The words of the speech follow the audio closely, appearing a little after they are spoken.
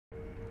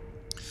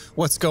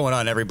What's going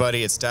on,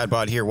 everybody? It's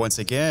Dadbot here once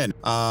again.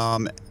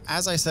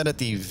 As I said at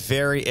the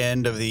very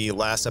end of the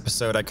last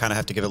episode, I kind of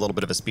have to give a little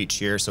bit of a speech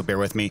here, so bear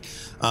with me.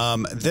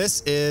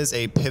 This is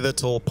a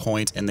pivotal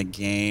point in the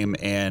game,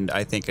 and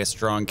I think a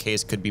strong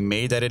case could be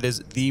made that it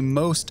is the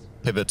most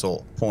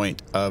pivotal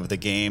point of the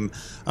game,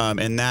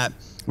 in that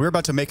we're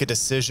about to make a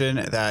decision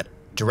that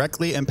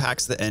directly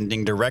impacts the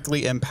ending,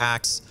 directly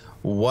impacts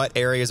what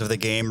areas of the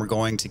game we're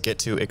going to get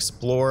to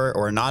explore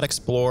or not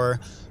explore.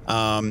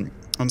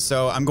 And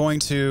so I'm going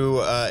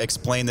to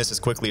explain this as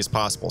quickly as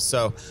possible.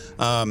 So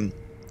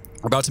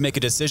we're about to make a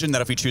decision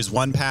that if we choose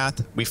one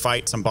path, we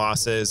fight some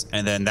bosses,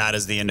 and then that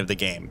is the end of the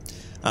game.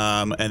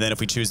 And then if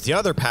we choose the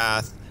other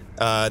path,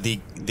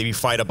 we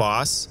fight a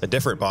boss, a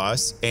different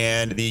boss,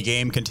 and the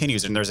game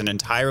continues. And there's an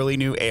entirely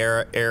new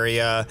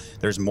area.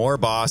 There's more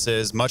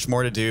bosses, much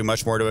more to do,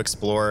 much more to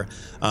explore.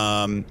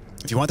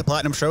 If you want the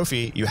Platinum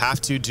Trophy, you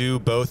have to do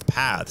both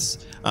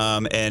paths.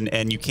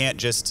 And you can't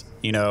just,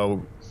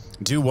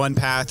 do one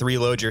path,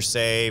 reload your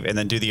save, and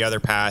then do the other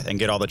path and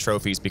get all the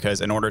trophies,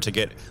 because in order to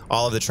get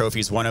all of the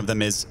trophies, one of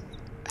them is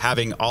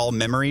having all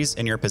memories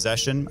in your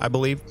possession, I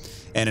believe.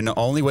 And the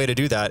only way to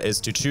do that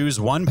is to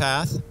choose one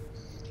path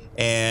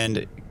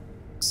and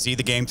see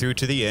the game through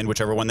to the end,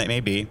 whichever one that may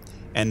be.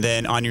 And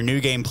then on your New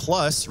Game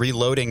Plus,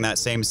 reloading that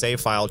same save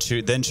file,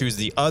 then choose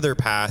the other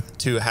path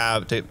to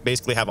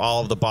basically have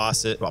all of the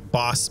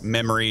boss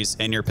memories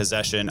in your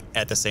possession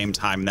at the same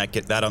time. And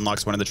that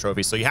unlocks one of the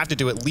trophies. So you have to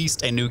do at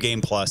least a New Game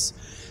Plus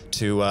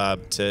to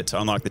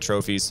unlock the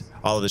trophies,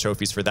 all of the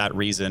trophies for that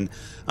reason.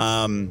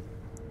 And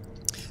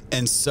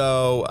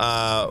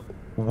so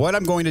what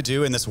I'm going to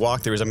do in this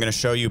walkthrough is I'm going to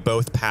show you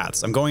both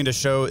paths. I'm going to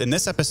show, in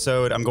this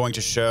episode, I'm going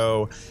to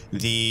show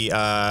the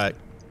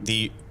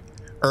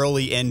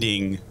early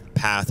ending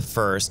path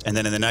first, and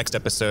then in the next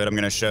episode I'm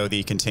going to show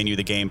the continue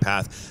the game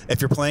path. If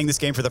you're playing this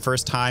game for the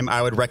first time,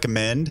 I would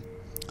recommend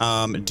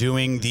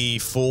doing the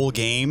full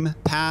game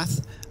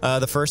path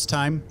the first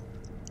time,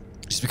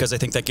 just because I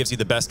think that gives you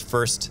the best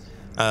first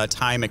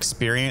time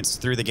experience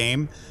through the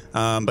game.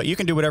 But you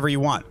can do whatever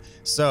you want.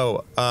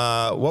 So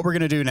what we're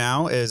going to do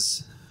now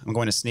is I'm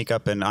going to sneak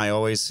up, and I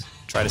always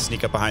try to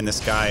sneak up behind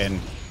this guy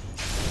and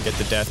get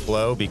the death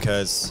blow,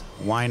 because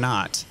why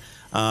not?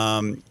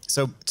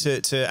 So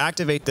to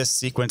activate this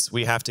sequence,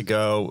 we have to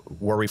go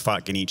where we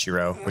fought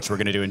Genichiro, which we're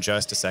going to do in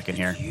just a second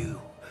here.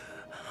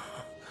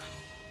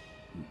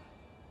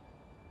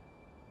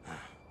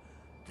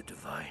 The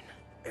Divine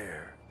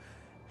Heir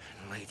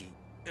and Lady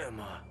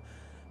Emma,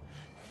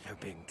 they're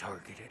being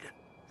targeted.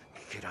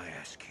 Can I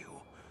ask you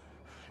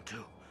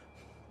to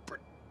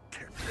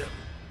protect them?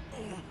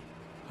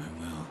 I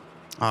will.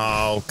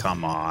 Oh,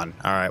 come on.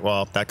 All right,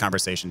 well, that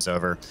conversation's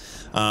over.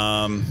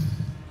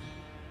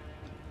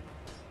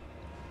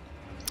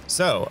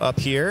 So up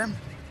here,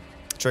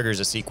 triggers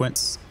a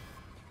sequence.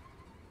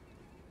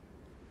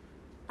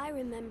 I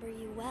remember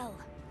you well.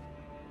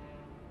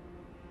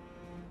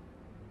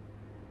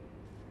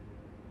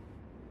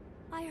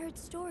 I heard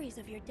stories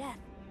of your death,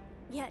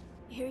 yet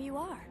here you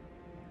are.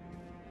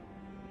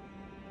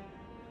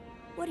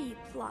 What are you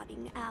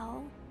plotting,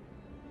 Owl?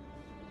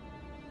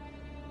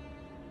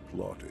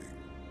 Plotting?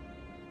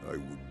 I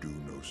would do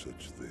no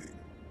such thing.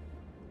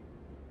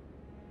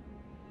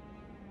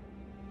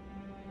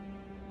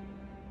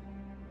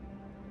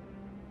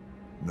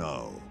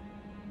 Now,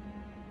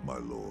 my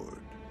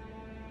lord,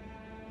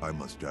 I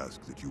must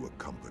ask that you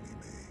accompany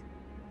me.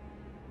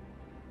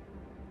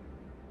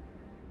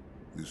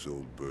 This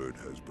old bird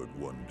has but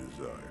one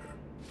desire.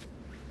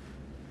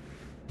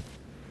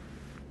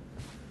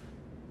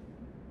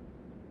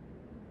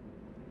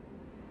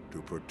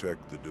 To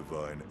protect the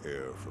Divine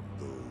Heir from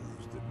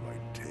those that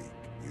might take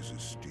his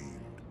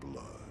esteemed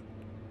blood.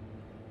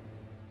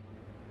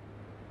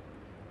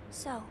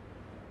 So,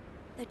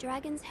 the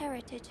dragon's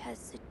heritage has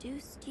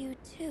seduced you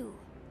too.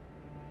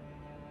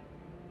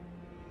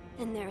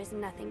 Then there is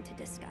nothing to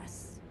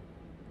discuss.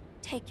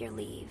 Take your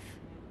leave.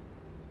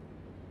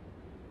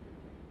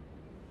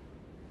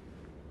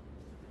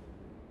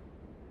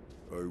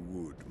 I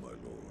would, my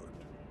lord,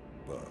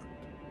 but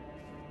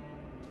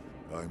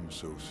I'm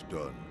so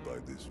stunned by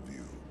this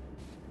view.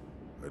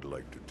 I'd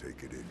like to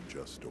take it in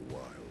just a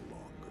while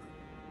longer.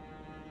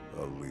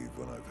 I'll leave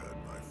when I've had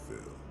my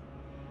fill.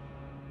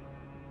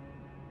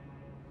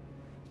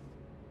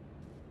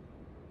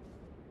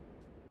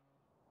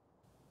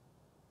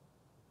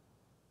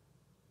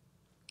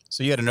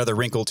 So yet another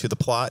wrinkle to the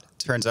plot.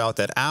 Turns out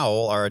that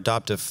Owl, our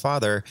adoptive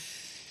father,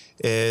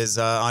 is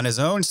on his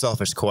own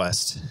selfish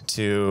quest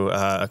to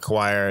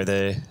acquire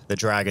the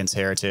dragon's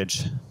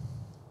heritage.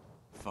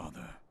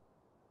 Father,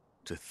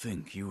 to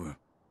think you were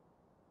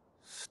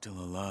still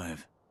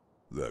alive.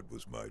 That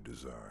was my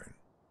design,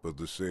 but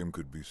the same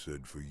could be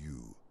said for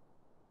you.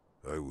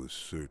 I was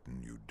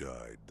certain you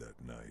died that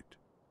night.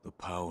 The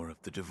power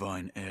of the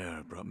Divine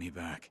Heir brought me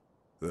back.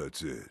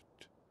 That's it.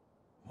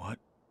 What?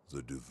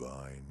 The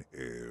Divine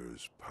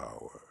Heir's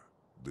power,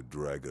 the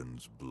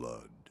dragon's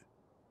blood,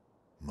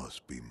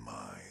 must be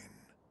mine.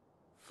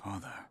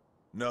 Father.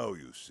 Now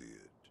you see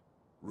it.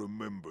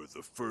 Remember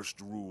the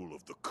first rule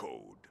of the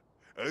code.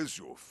 As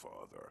your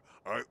father,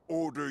 I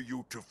order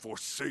you to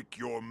forsake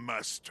your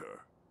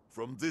master.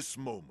 From this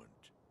moment,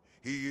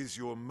 he is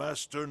your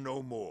master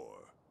no more.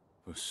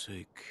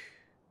 Forsake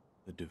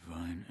the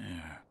divine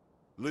heir.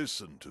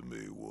 Listen to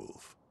me,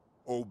 Wolf.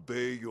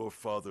 Obey your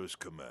father's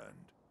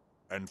command,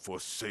 and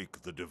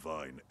forsake the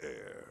divine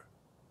heir.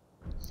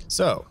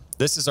 So,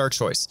 this is our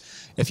choice.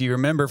 If you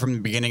remember from the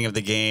beginning of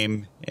the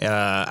game,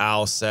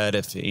 Al said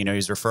if,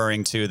 he's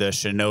referring to the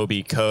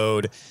Shinobi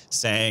Code,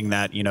 saying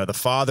that, the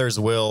Father's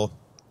will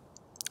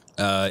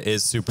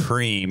is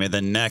supreme, and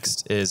then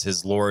next is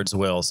his Lord's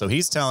will. So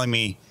he's telling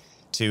me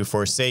to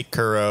forsake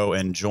Kuro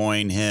and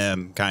join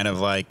him, kind of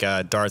like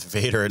Darth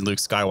Vader and Luke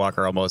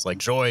Skywalker, almost like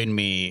join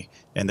me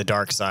in the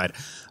dark side.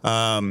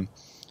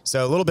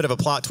 So a little bit of a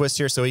plot twist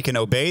here. So we can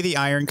obey the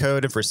Iron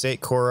Code and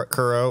forsake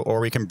Kuro, or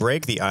we can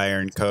break the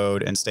Iron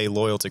Code and stay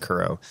loyal to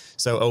Kuro.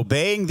 So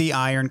obeying the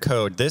Iron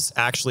Code, this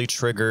actually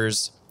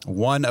triggers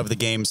one of the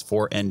game's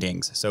 4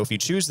 endings. So if you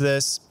choose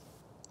this,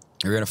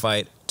 you're going to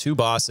fight 2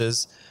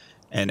 bosses.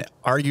 And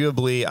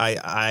arguably,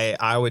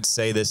 I would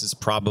say this is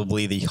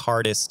probably the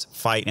hardest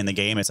fight in the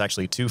game. It's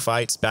actually 2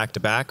 fights back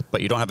to back,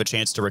 but you don't have a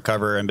chance to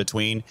recover in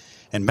between.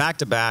 And back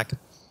to back,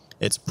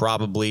 it's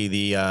probably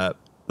the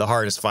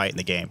hardest fight in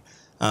the game.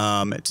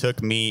 It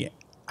took me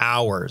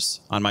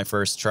hours on my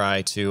first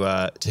try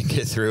to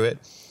get through it.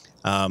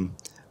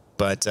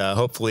 But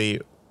hopefully,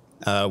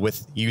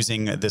 with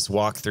using this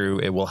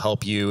walkthrough, it will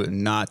help you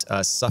not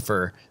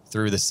suffer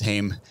through the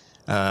same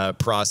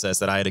process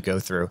that I had to go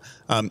through.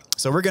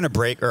 So we're going to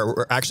break,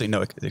 or actually,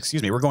 no,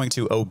 excuse me. We're going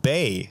to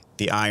obey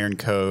the Iron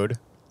Code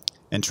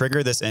and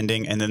trigger this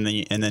ending. And then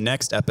in the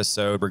next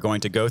episode, we're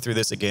going to go through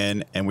this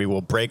again, and we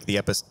will break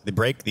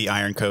the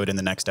Iron Code in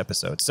the next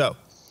episode. So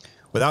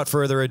without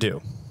further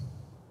ado.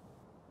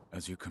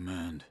 As you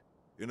command.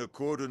 In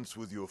accordance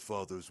with your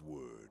father's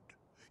word,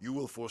 you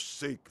will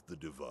forsake the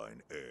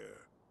divine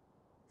heir.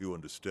 You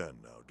understand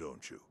now,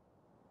 don't you?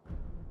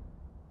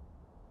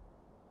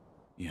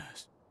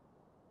 Yes.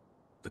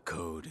 The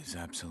code is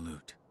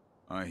absolute.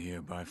 I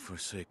hereby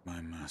forsake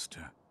my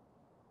master,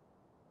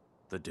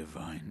 the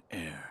divine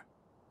heir.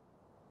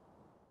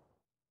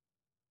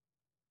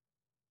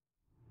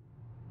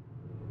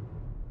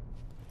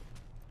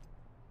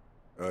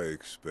 I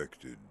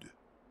expected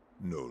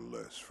no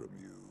less from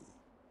you,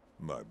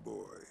 my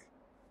boy.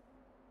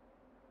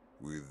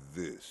 With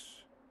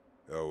this,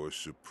 our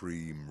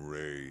supreme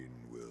reign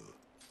will...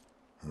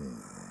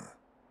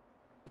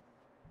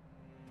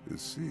 It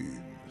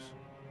seems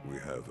we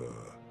have a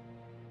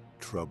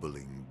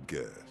troubling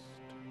guest.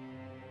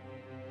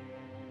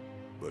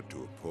 But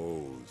to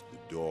oppose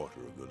the daughter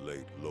of the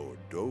late Lord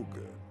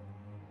Dogen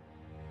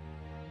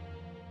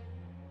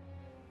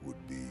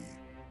would be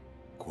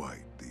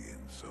quite the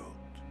insult.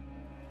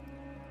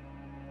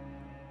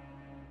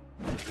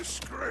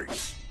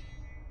 Disgrace!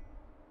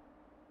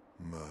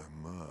 My.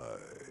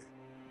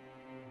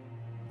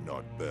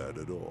 Not bad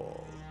at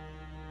all.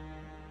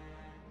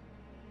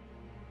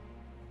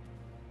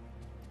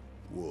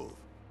 Wolf,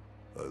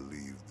 I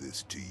leave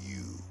this to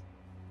you.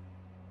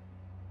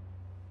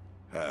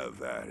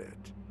 Have at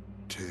it.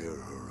 Tear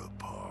her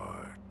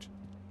apart.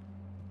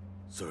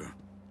 Sir.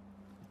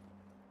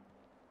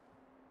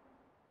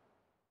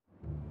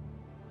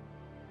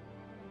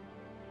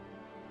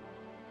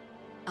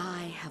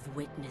 I have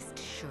witnessed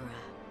Shura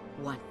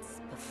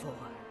once before.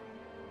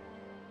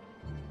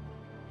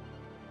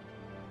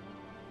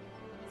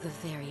 The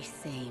very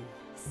same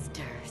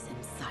stirs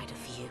inside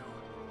of you.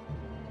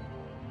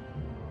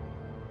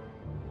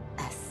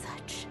 As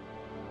such,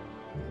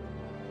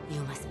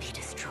 you must be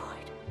destroyed.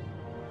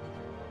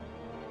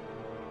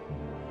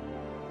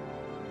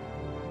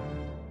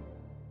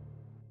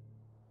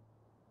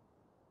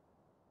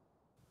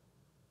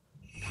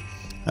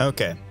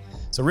 Okay,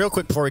 so real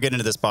quick before we get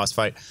into this boss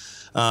fight,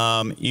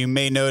 you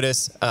may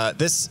notice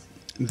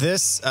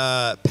this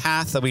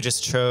path that we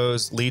just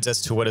chose leads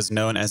us to what is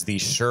known as the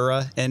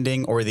Shura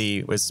ending, or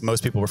as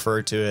most people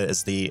refer to it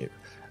as the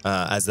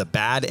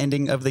bad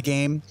ending of the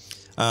game.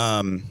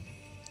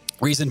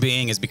 Reason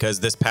being is because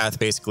this path,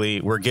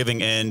 basically, we're giving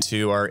in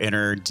to our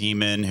inner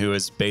demon who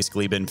has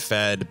basically been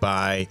fed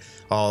by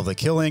all the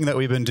killing that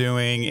we've been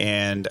doing.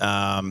 And,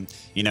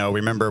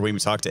 remember when we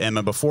talked to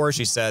Emma before,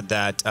 she said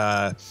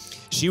that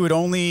she would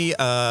only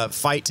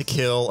fight to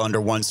kill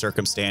under one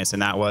circumstance,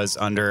 and that was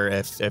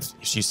if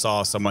she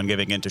saw someone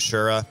giving in to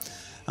Shura.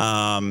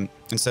 And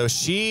so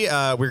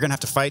we're going to have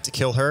to fight to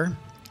kill her.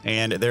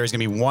 And there's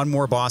going to be one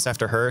more boss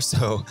after her,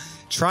 so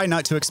try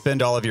not to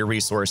expend all of your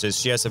resources.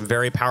 She has some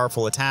very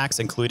powerful attacks,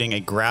 including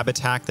a grab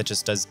attack that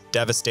just does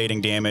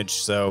devastating damage,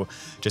 so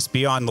just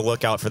be on the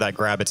lookout for that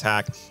grab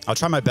attack. I'll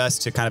try my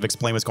best to kind of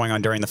explain what's going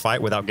on during the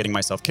fight without getting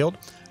myself killed,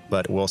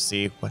 but we'll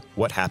see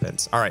what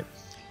happens. All right,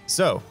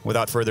 so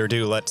without further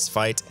ado, let's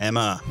fight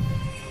Emma.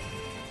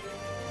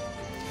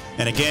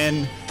 And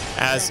again,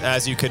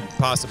 as you could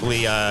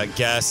possibly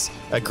guess,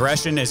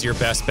 aggression is your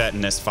best bet in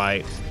this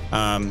fight.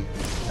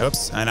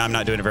 Oops, and I'm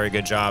not doing a very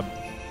good job.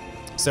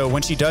 So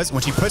when she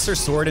puts her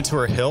sword into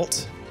her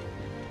hilt,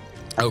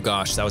 Oh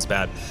gosh, that was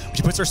bad. When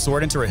she puts her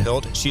sword into her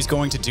hilt, she's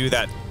going to do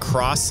that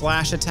cross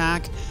slash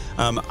attack.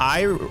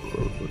 I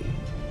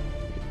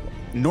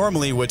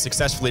normally would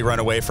successfully run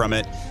away from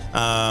it,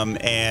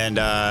 and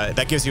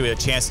that gives you a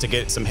chance to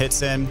get some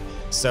hits in.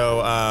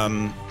 So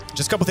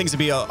just a couple things to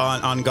be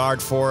on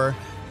guard for.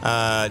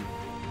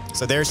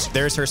 So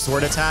there's her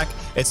sword attack.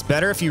 It's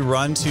better if you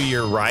run to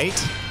your right,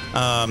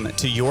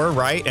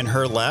 and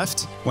her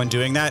left when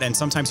doing that, and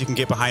sometimes you can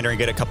get behind her and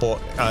get a couple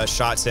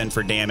shots in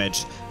for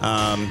damage.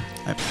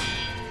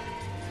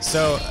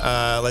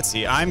 Let's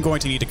see. I'm going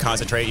to need to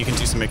concentrate. You can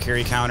do some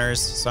Makiri counters,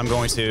 so I'm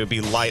going to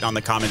be light on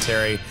the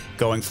commentary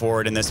going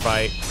forward in this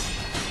fight.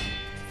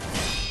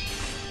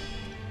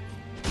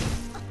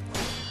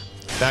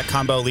 That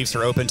combo leaves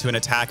her open to an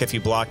attack if you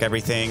block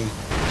everything.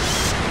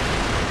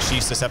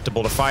 She's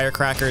susceptible to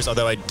firecrackers,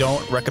 although I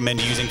don't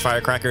recommend using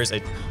firecrackers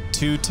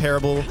too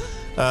terribly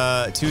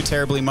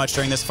much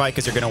during this fight,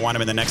 because you're going to want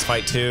them in the next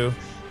fight too.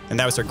 And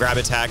that was her grab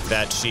attack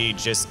that she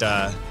just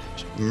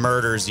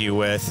murders you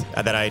with,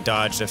 that I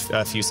dodged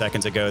a few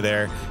seconds ago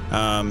there.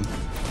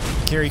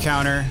 Kiri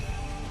counter.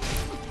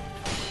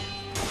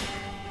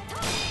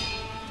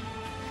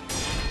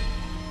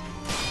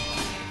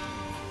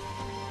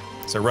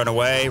 So run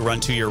away, run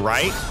to your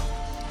right,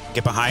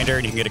 get behind her,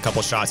 and you can get a couple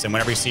shots in.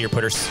 Whenever you see her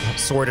put her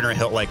sword in her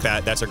hilt like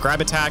that, that's her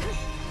grab attack.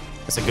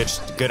 That's a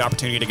good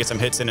opportunity to get some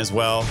hits in as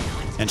well,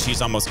 and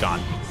she's almost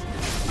gone.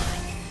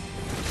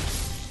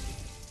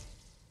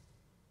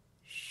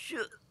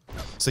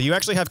 So you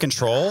actually have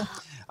control.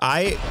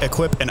 I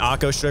equip an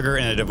Akko Sugar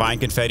and a Divine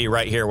Confetti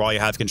right here while you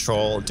have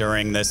control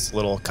during this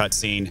little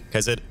cutscene,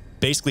 because it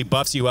basically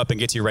buffs you up and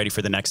gets you ready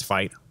for the next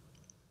fight.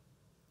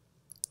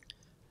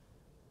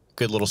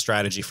 Good little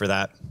strategy for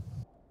that.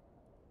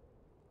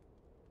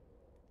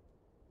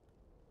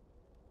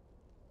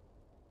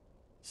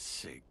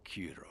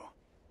 Sekiro.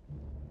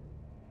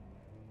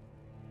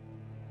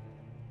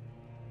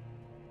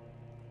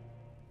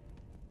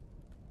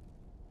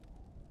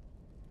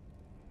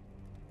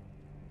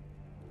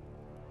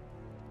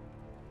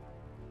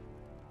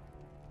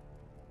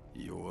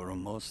 You were a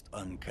most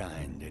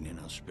unkind and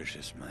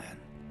inauspicious man.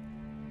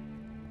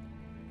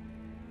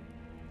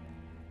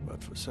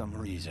 But for some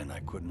reason, I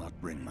could not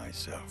bring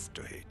myself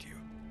to hate you.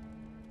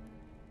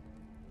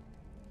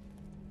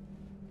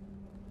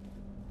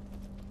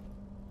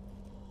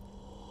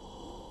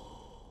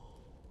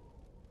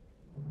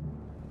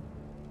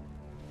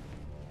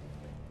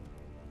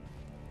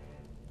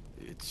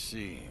 It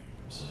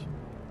seems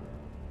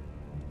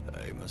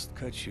I must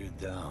cut you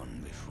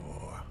down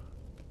before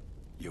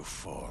you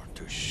fall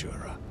to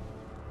Shura.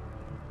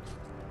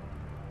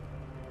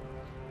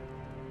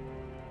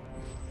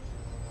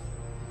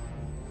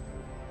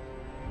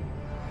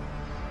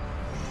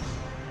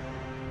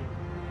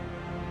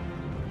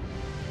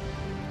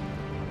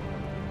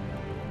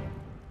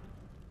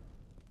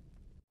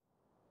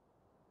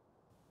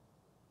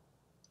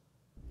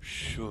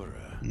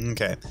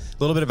 Okay, a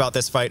little bit about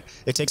this fight.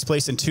 It takes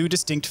place in two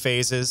distinct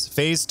phases.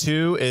 Phase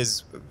 2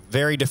 is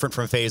very different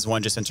from Phase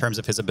 1 just in terms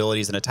of his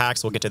abilities and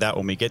attacks. We'll get to that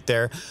when we get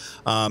there.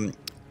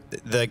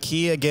 The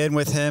key, again,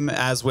 with him,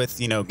 as with,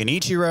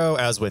 Genichiro,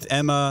 as with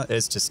Emma,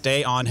 is to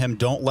stay on him.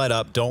 Don't let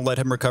up. Don't let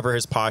him recover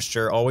his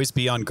posture. Always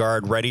be on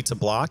guard, ready to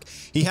block.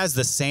 He has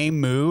the same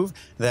move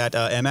that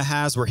Emma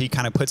has, where he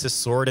kind of puts his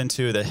sword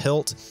into the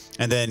hilt,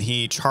 and then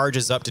he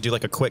charges up to do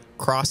like a quick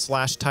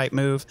cross-slash type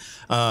move.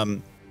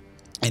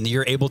 And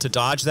you're able to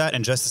dodge that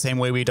in just the same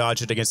way we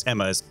dodged it against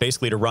Emma, is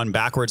basically to run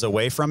backwards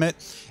away from it,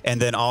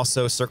 and then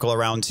also circle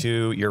around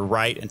to your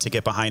right and to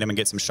get behind him and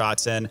get some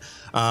shots in.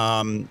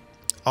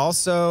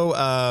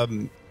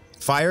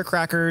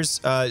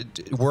 Firecrackers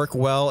work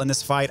well in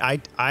this fight.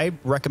 I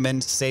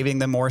recommend saving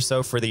them more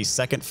so for the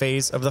second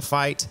phase of the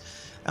fight.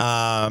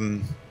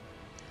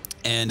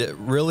 And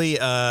really,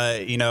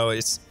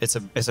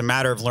 it's a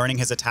matter of learning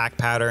his attack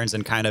patterns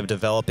and kind of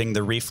developing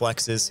the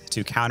reflexes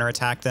to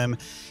counterattack them.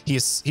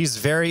 This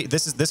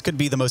could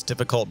be the most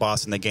difficult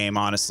boss in the game,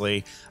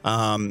 honestly.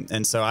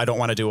 And so I don't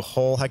want to do a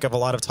whole heck of a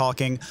lot of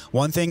talking.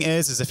 One thing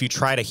is if you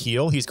try to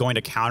heal, he's going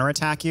to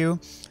counterattack you.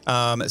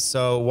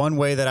 So one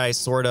way that I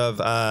sort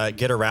of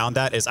get around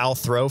that is I'll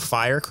throw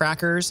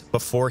firecrackers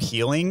before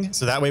healing.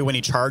 So that way when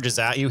he charges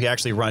at you, he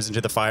actually runs into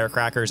the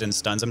firecrackers and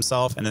stuns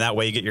himself. And then that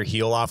way you get your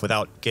heal off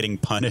without getting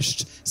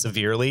punished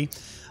severely.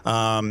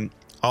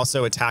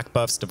 Also attack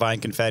buffs, Divine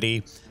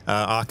Confetti,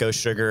 Akko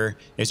Sugar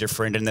is your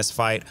friend in this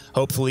fight.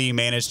 Hopefully you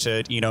manage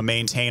to,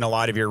 maintain a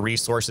lot of your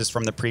resources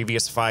from the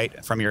previous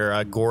fight, from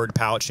your gourd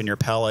pouch and your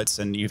pellets,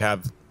 and you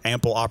have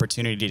ample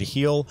opportunity to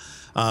heal.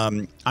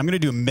 I'm going to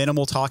do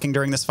minimal talking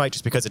during this fight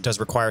just because it does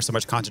require so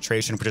much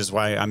concentration, which is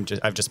why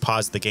I've just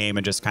paused the game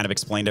and just kind of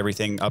explained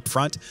everything up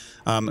front.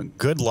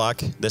 Good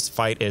luck. This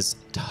fight is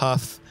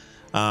tough.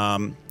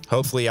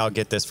 Hopefully I'll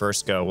get this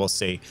first go. We'll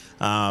see.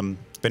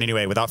 But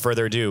anyway, without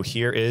further ado,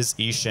 here is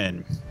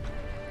Isshin.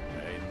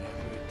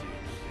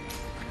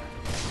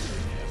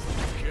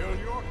 Kill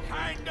your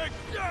kind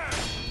again!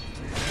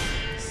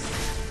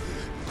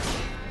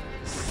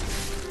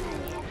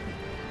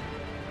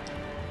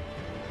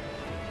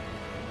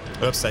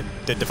 Oops, I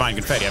did Divine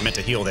Confetti. I meant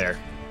to heal there.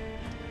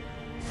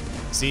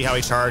 See how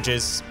he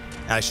charges?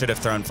 I should have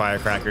thrown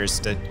firecrackers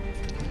to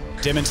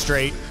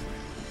demonstrate.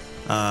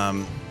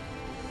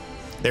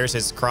 There's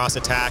his cross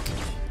attack.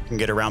 Can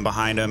get around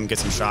behind him, get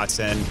some shots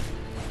in.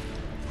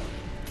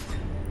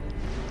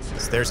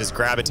 So there's his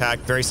grab attack.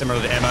 Very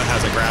similar to Emma,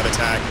 has a grab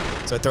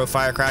attack. So throw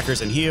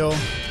firecrackers and heal.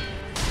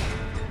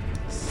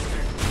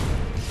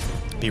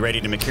 Be ready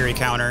to Makiri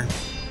counter.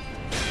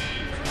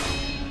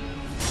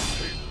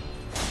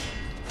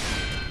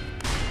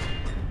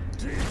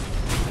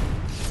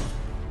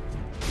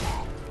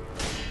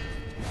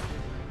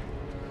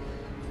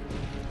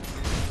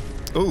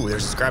 Ooh,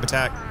 there's his grab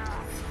attack.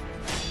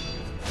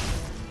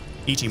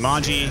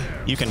 Ichimonji,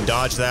 you can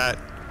dodge that.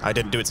 I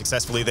didn't do it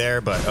successfully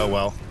there, but oh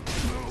well.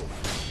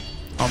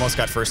 Almost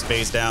got first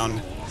phase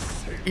down.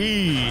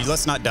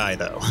 Let's not die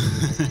though.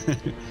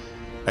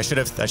 I should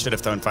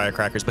have thrown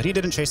firecrackers, but he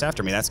didn't chase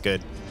after me. That's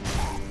good.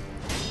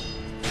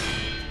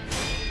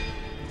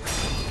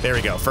 There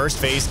we go. First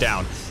phase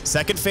down.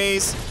 Second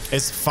phase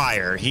is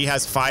fire. He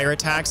has fire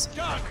attacks.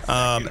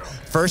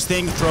 First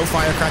thing, throw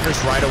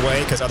firecrackers right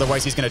away, because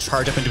otherwise he's going to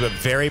charge up into a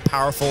very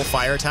powerful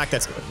fire attack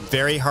that's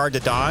very hard to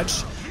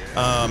dodge.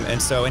 And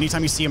so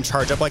anytime you see him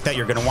charge up like that,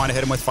 you're going to want to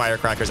hit him with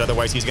firecrackers.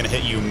 Otherwise, he's going to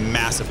hit you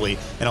massively.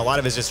 And a lot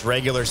of his just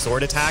regular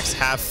sword attacks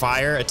have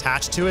fire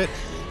attached to it.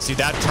 See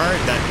that chart,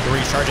 where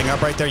he's charging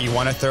up right there, you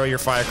want to throw your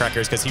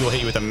firecrackers because he will hit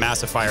you with a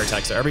massive fire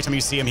attack. So every time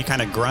you see him, he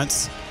kind of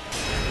grunts.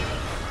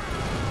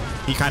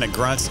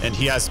 And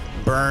he has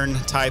burn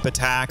type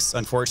attacks,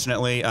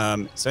 unfortunately.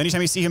 So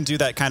anytime you see him do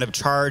that kind of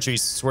charge,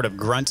 he's sort of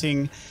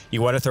grunting,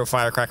 you want to throw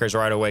firecrackers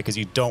right away because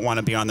you don't want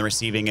to be on the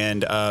receiving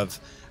end of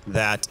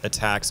that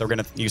attack. So we're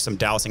going to use some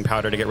dowsing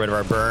powder to get rid of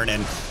our burn,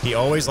 and he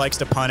always likes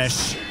to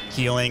punish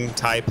healing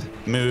type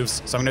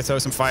moves. So I'm going to throw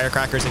some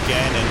firecrackers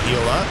again and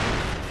heal up.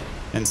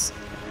 And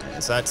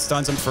so that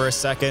stuns him for a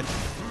second.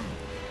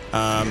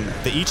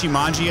 The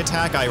Ichimonji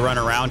attack, I run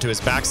around to his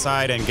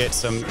backside and get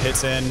some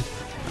hits in.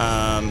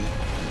 All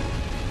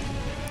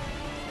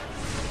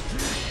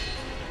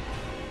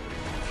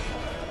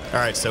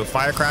right, so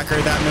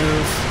firecracker that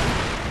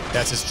move.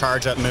 That's his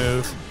charge up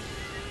move.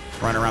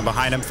 Run around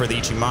behind him for the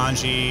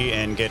Ichimonji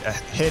and get a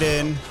hit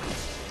in,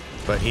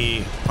 but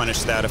he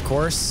punished that, of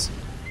course.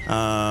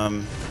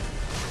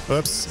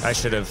 Oops, I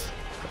should have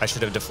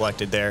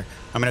deflected there.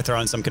 I'm gonna throw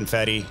in some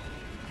confetti.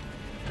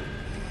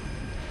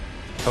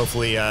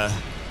 Hopefully, oh.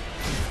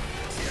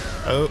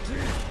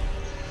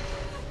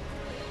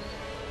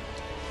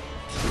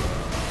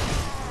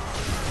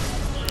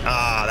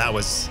 Ah,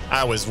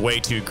 I was way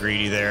too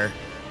greedy there.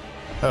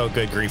 Oh,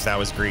 good grief, that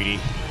was greedy.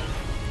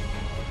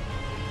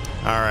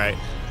 All right,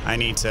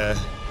 I'm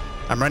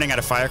running out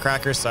of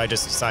firecrackers, so I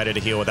just decided to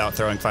heal without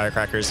throwing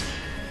firecrackers.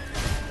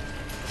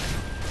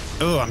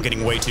 Oh, I'm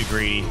getting way too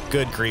greedy.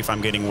 Good grief,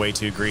 I'm getting way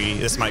too greedy.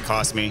 This might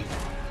cost me.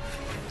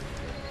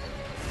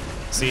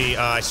 See,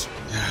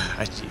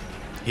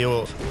 he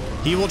will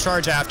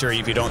charge after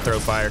you if you don't throw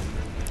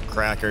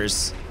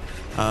firecrackers.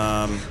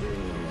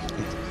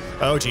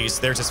 Oh geez,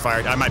 there's his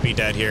fire. I might be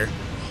dead here.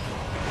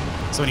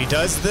 So when he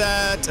does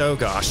that, oh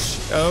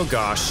gosh,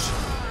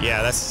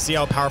 yeah, see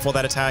how powerful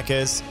that attack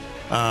is.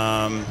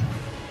 I'm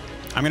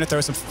gonna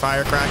throw some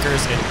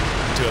firecrackers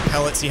into a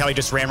pellet. See how he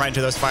just ran right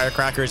into those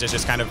firecrackers? It's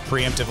just kind of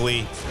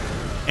preemptively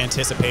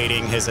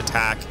anticipating his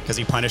attack because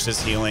he punishes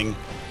healing.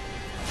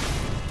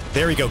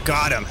 There we go,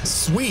 got him.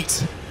 Sweet,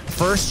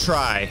 first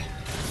try.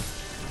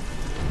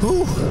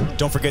 Whew.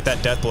 Don't forget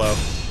that death blow.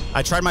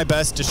 I tried my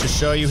best just to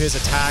show you his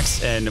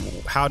attacks and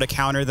how to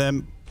counter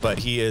them, but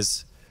he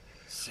is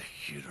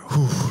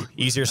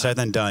easier said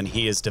than done.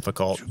 He is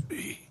difficult.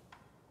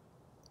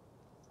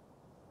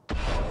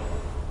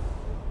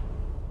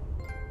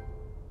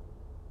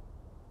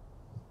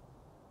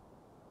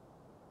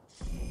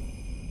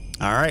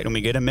 All right, and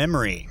we get a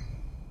memory.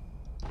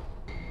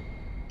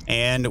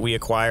 And we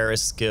acquire a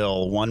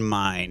skill, one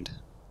mind.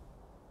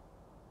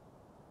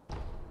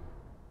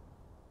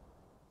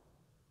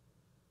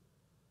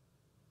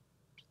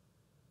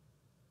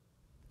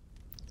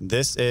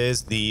 This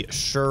is the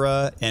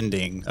Shura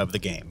ending of the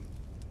game.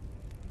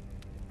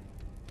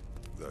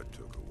 That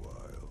took a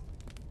while.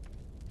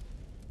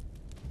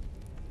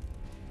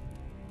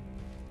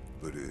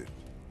 But it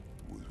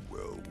was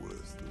well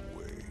worth the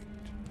wait.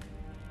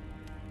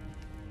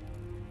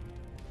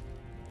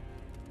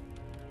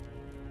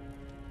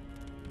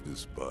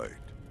 Despite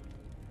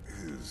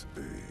his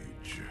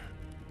age,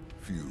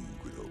 few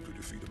could hope to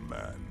defeat a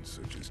man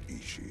such as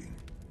Isshin.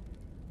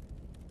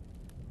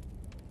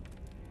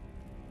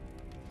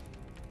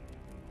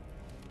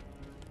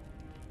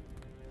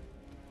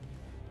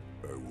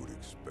 I would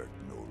expect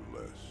no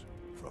less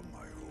from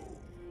my home.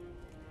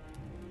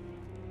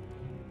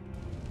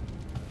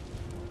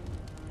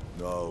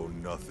 Now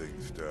nothing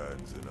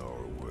stands in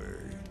our way.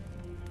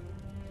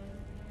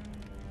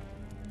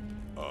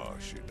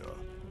 Ashina,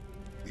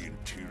 the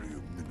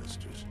interior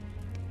ministers,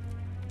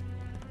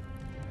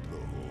 the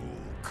whole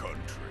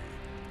country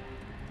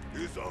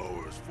is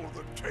ours for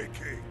the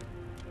taking.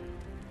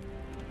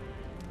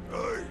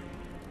 Aye,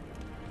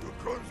 the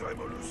Why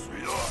would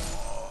you?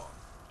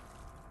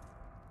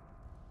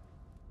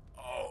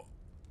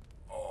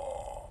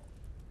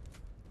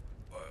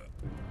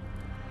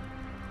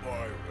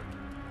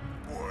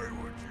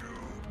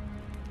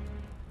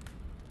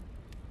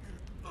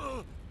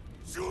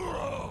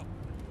 Shura!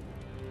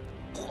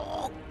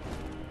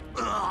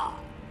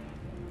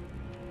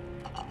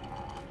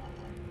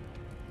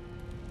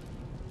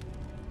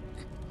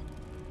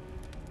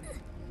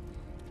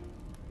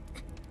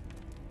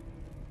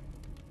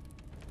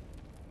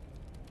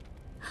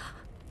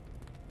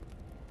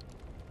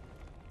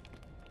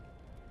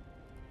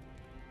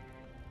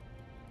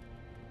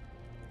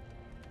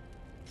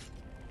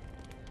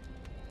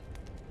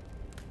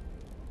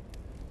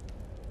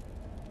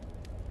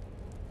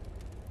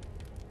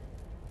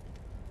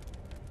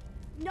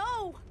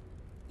 No!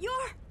 You're...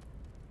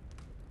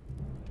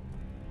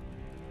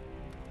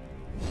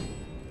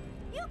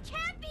 You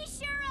can't be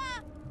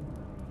Shura!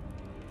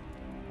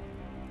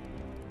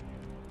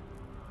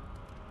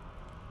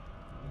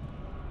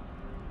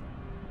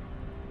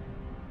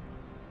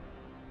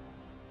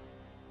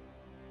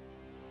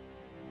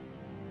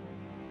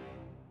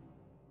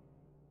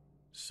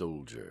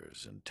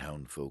 Soldiers and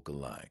townfolk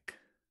alike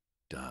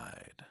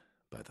died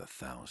by the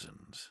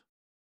thousands.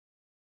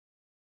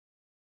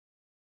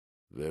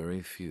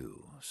 Very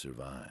few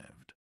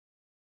survived.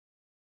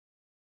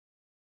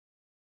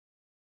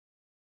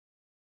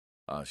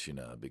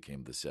 Ashina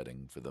became the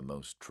setting for the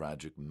most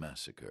tragic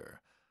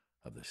massacre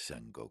of the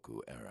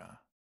Sengoku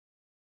era.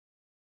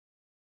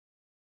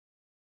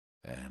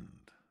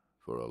 And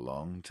for a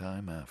long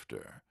time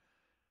after,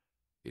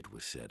 it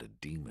was said a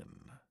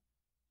demon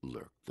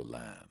lurked the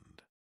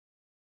land.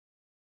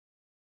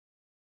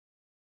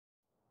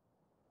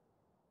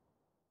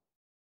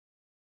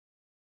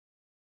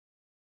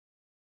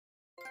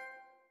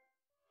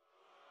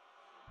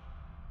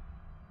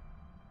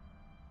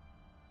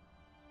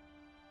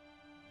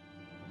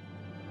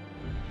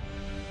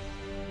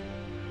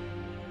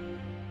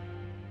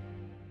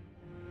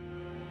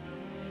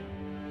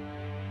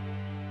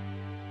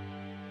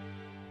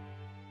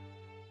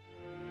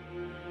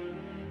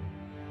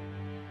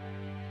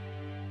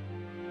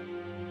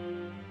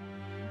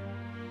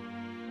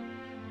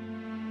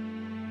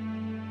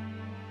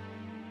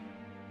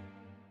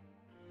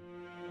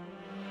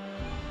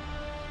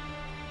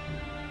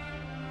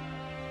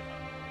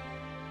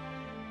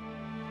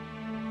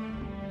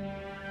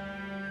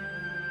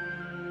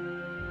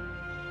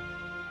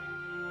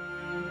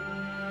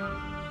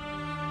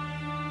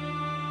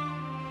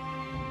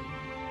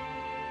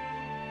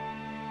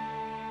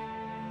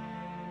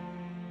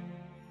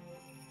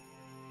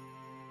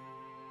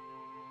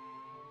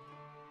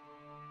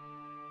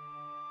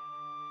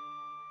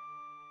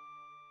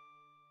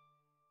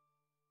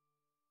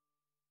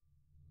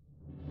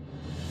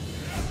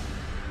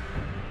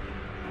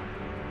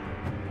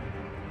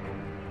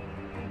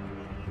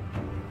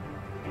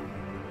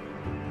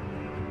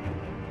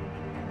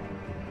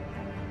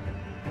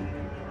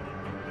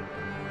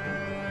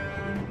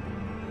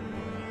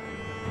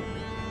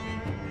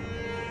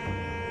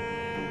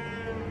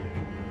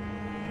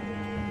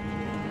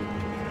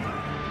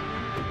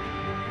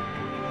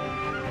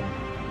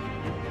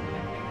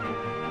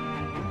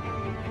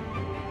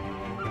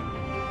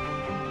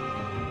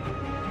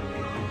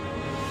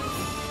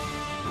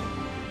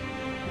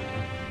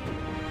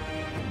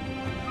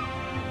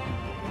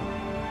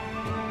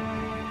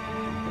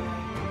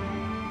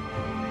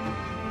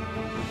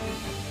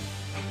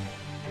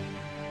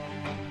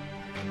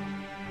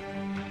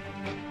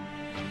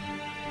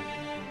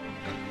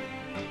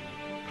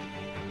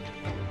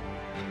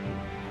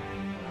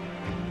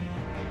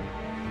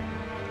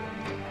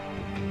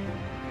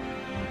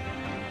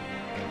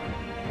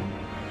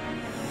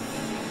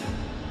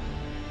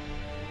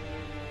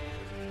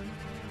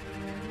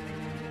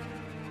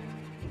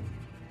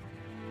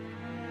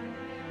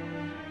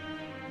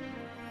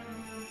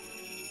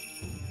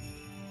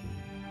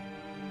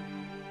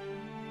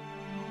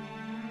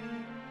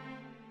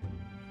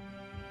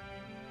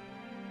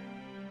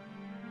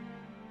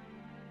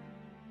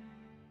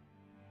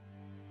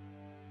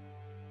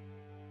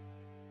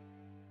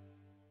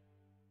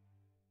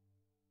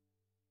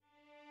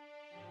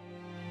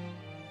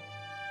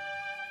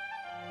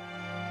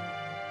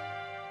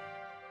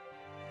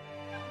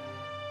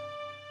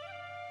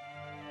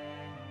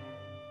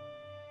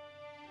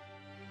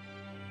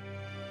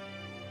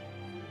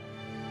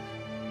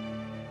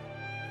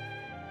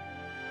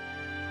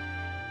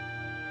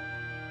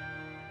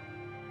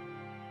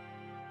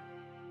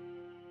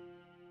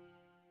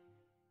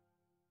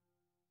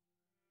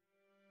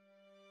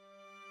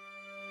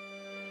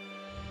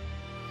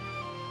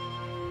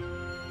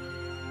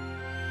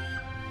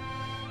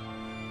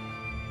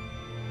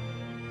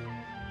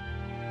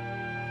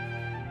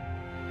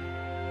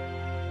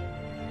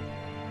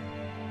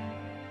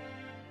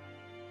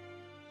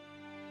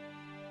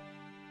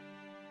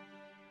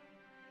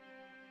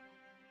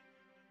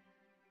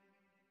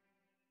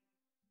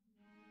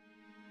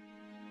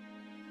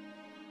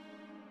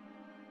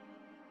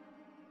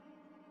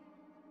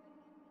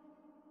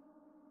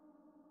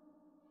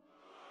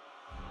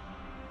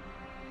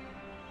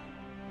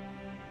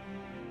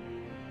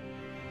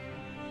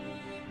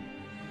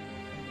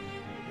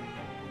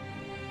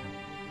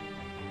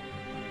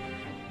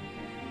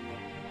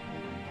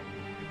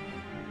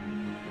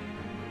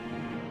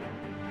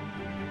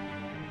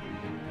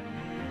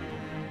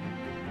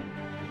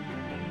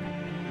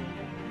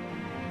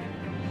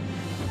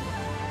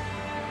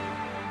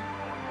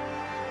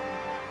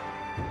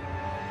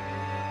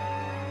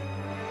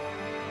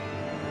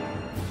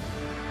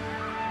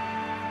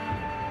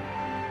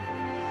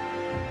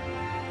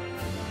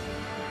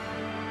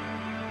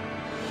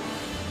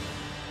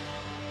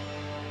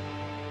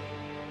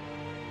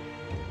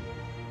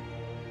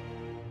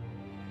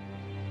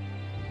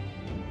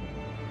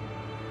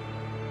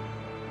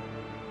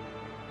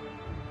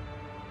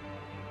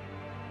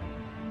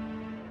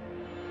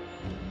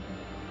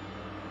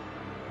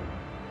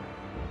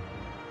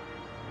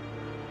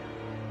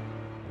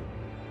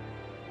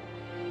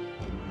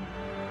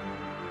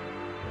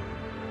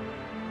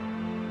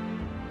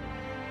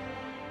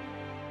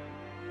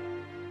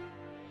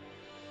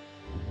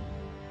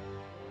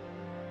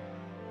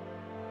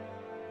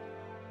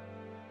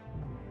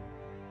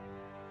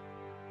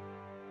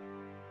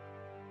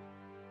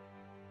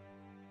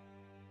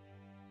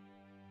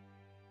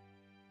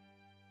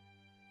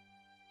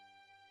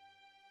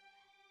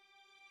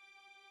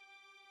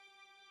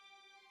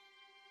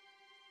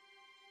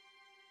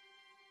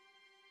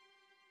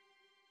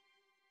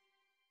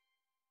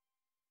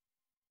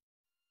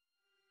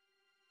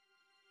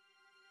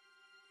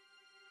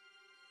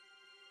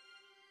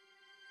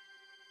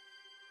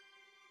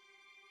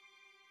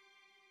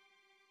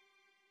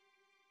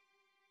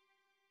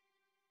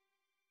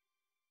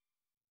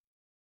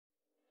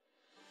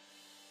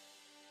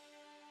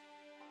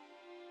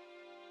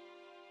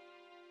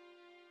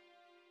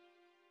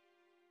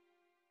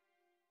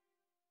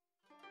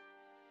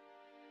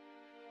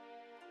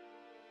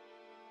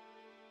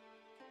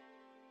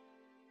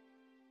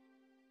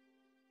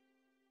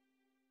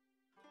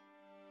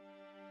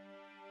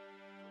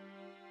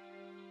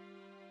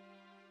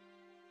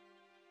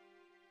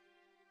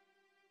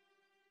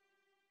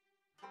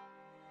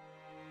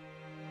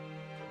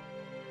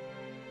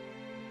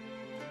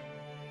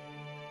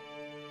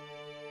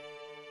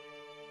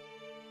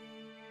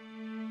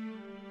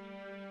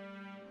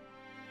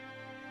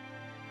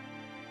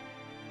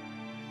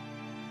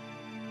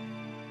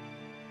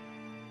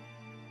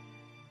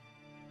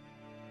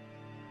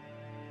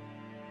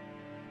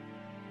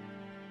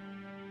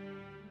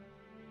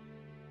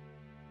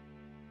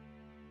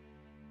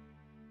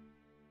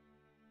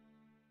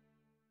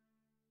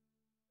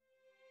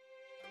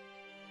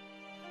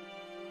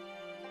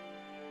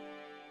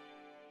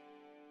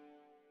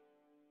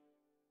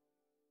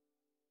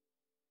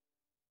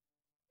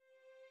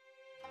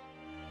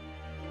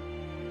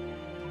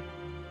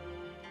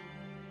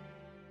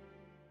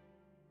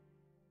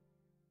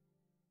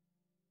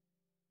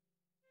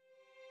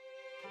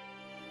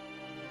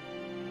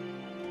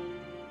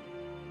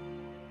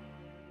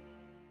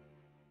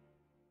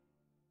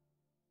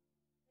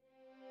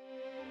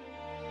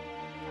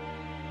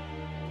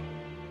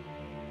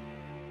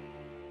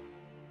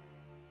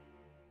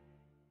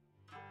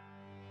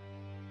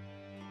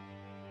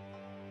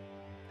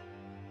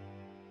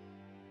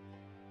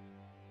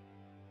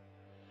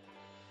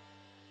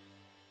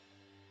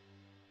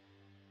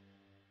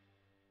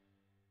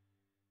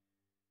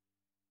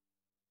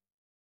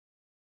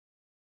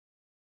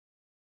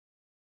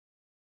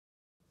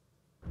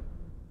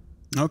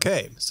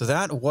 Okay, so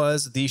that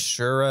was the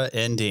Shura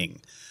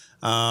Ending.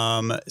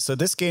 So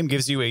this game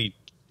gives you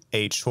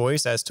a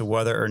choice as to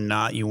whether or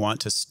not you want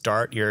to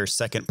start your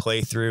second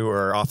playthrough,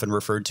 or often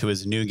referred to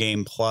as New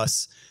Game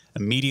Plus,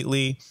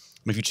 immediately.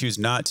 If you choose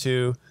not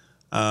to,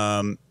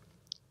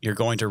 you're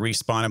going to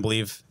respawn, I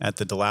believe, at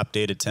the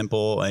dilapidated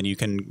temple, and you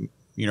can,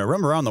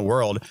 roam around the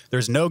world.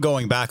 There's no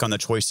going back on the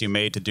choice you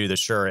made to do the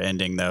Shura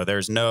Ending, though.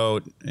 There's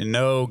no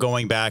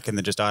going back and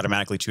then just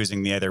automatically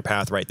choosing the other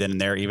path right then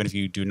and there, even if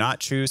you do not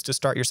choose to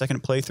start your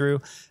second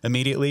playthrough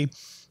immediately.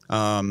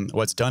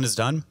 What's done is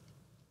done.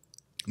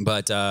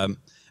 But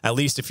at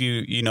least if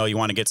you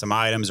want to get some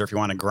items, or if you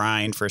want to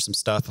grind for some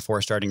stuff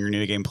before starting your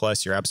New Game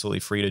Plus, you're absolutely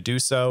free to do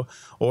so.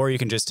 Or you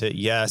can just hit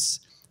yes,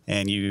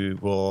 and you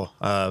will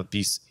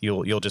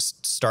you'll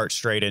just start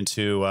straight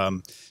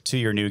into to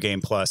your New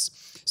Game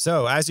Plus.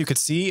 So as you could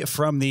see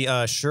from the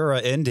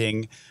Shura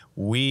Ending,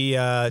 we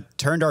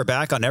turned our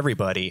back on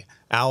everybody.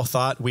 Al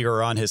thought we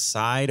were on his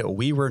side.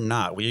 We were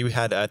not. We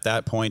had at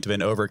that point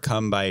been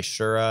overcome by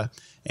Shura,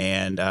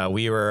 and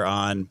we were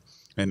on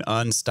an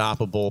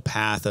unstoppable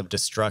path of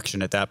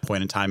destruction at that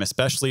point in time,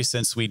 especially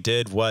since we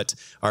did what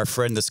our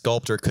friend the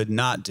sculptor could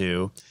not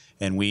do,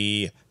 and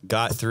we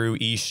got through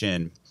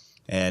Isshin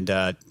and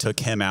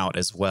took him out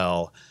as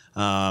well.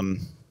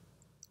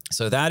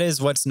 So that is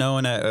what's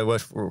known,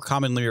 what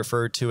commonly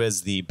referred to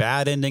as the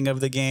bad ending of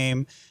the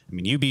game. I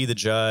mean, you be the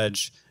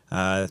judge.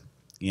 It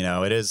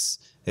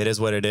is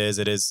what it is.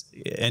 It is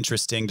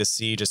interesting to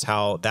see just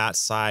how that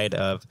side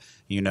of,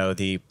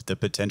 the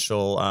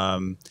potential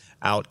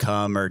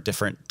outcome or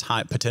different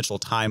potential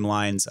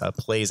timelines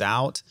plays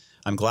out.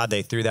 I'm glad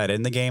they threw that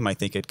in the game. I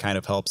think it kind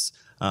of helps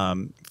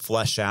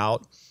flesh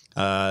out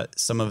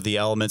some of the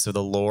elements of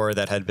the lore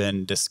that had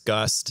been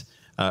discussed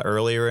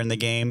earlier in the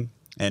game,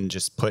 and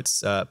just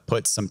puts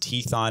some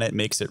teeth on it,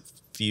 makes it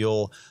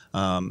feel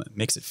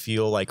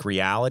like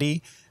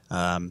reality.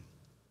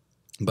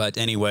 But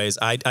anyways,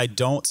 I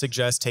don't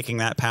suggest taking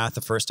that path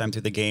the first time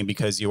through the game,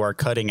 because you are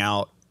cutting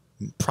out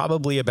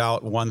probably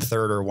about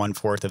 1/3 or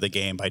 1/4 of the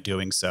game by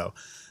doing so.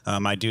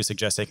 I do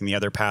suggest taking the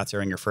other path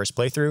during your first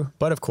playthrough,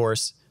 but of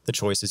course, the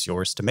choice is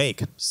yours to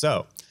make.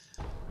 So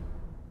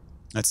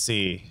let's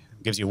see.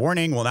 Gives you a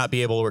warning, will not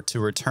be able to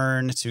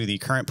return to the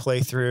current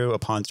playthrough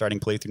upon starting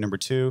playthrough number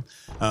 2.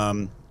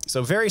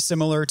 So very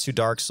similar to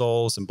Dark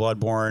Souls and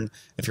Bloodborne,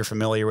 if you're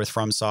familiar with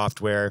From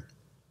Software.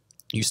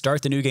 You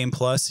start the New Game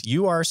Plus,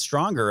 you are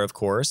stronger, of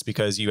course,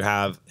 because you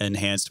have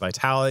enhanced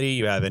vitality,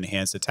 you have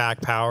enhanced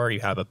attack power, you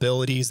have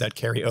abilities that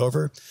carry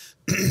over,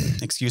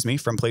 excuse me,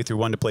 from playthrough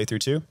 1 to playthrough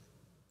 2.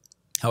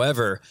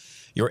 However,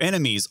 your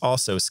enemies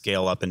also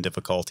scale up in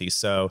difficulty,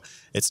 so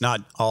it's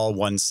not all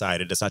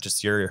one-sided. It's not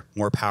just you're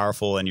more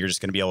powerful and you're just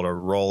going to be able to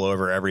roll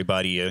over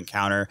everybody you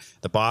encounter.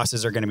 The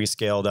bosses are going to be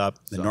scaled up.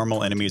 The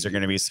normal enemies are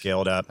going to be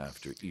scaled up.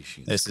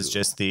 This is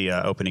just the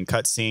opening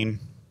cutscene,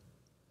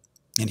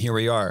 and here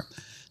we are.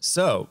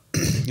 So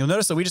you'll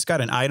notice that we just got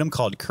an item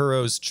called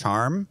Kuro's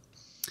Charm.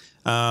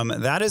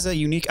 That is a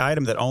unique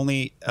item that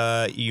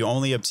you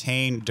only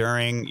obtain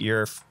during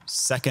your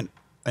second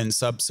and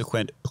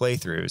subsequent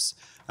playthroughs.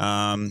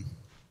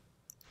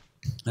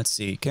 Let's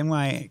see. Can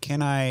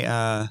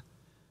I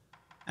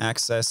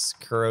access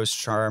Kuro's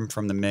Charm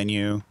from the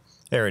menu?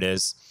 There it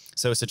is.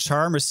 So it's a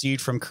charm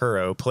received from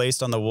Kuro,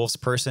 placed on the wolf's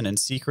person in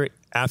secret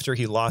after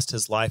he lost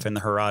his life in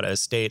the Harada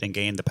estate and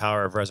gained the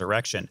power of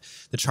resurrection.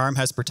 The charm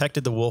has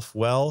protected the wolf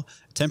well,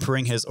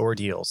 tempering his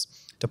ordeals.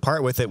 To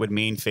part with it would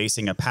mean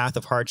facing a path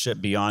of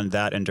hardship beyond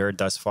that endured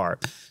thus far.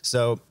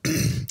 So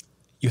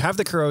you have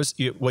the Kuro's,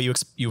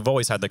 you've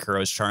always had the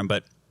Kuro's Charm,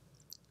 but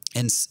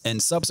in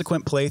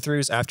subsequent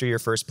playthroughs after your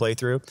first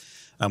playthrough,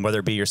 whether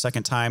it be your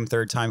second time,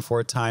 third time,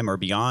 fourth time, or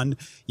beyond,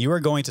 you are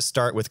going to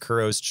start with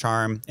Kuro's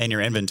Charm in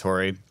your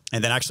inventory.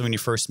 And then actually when you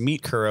first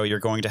meet Kuro, you're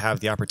going to have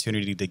the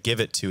opportunity to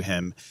give it to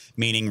him,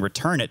 meaning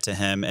return it to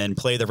him and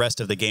play the rest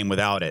of the game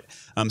without it.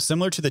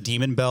 Similar to the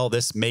Demon Bell,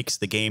 this makes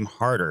the game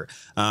harder,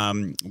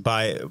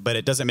 but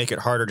it doesn't make it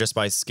harder just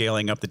by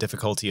scaling up the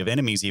difficulty of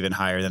enemies even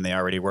higher than they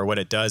already were. What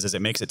it does is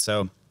it makes it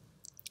so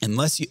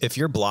if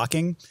you're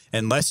blocking,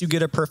 unless you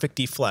get a perfect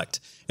deflect,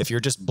 if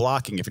you're just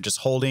blocking, if you're just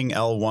holding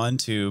L1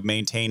 to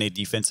maintain a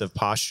defensive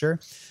posture,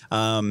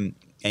 and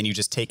you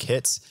just take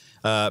hits,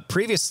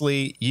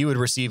 previously you would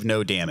receive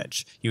no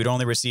damage. You would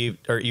only receive,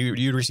 or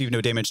you'd receive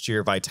no damage to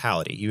your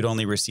vitality. You'd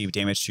only receive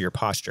damage to your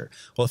posture.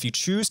 Well, if you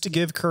choose to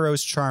give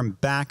Kuro's Charm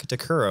back to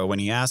Kuro when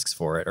he asks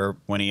for it, or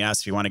when he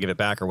asks if you want to give it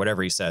back, or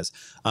whatever he says,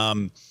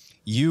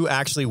 you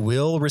actually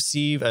will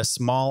receive a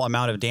small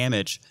amount of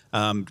damage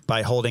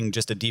by holding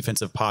just a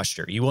defensive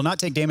posture. You will not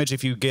take damage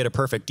if you get a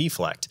perfect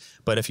deflect,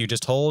 but if you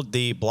just hold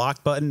the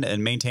block button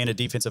and maintain a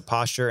defensive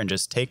posture and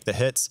just take the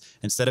hits,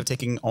 instead of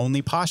taking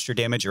only posture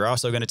damage, you're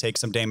also going to take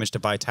some damage to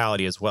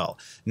vitality as well.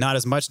 Not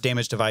as much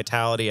damage to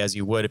vitality as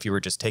you would if you were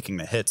just taking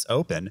the hits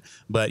open,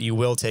 but you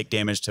will take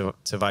damage to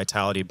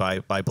vitality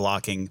by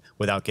blocking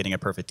without getting a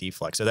perfect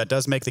deflect. So that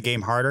does make the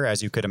game harder,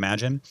 as you could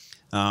imagine.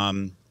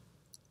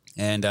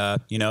 And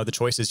the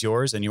choice is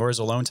yours and yours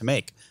alone to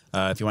make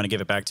if you want to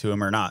give it back to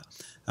him or not.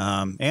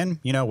 And,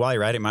 you know, while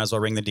you're at it, might as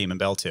well ring the demon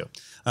bell too.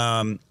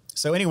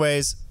 So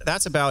anyways,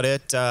 that's about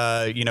it,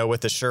 you know,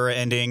 with the Shura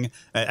ending.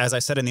 As I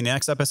said in the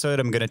next episode,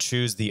 I'm going to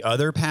choose the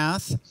other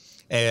path,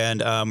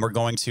 and we're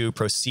going to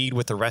proceed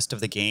with the rest of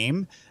the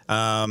game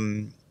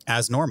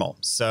as normal.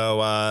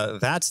 So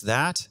that's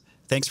that.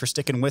 Thanks for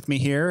sticking with me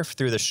here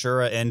through the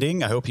Shura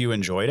ending. I hope you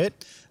enjoyed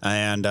it,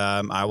 and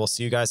I will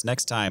see you guys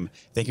next time.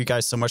 Thank you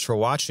guys so much for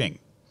watching.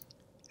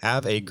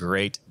 Have a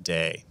great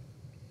day.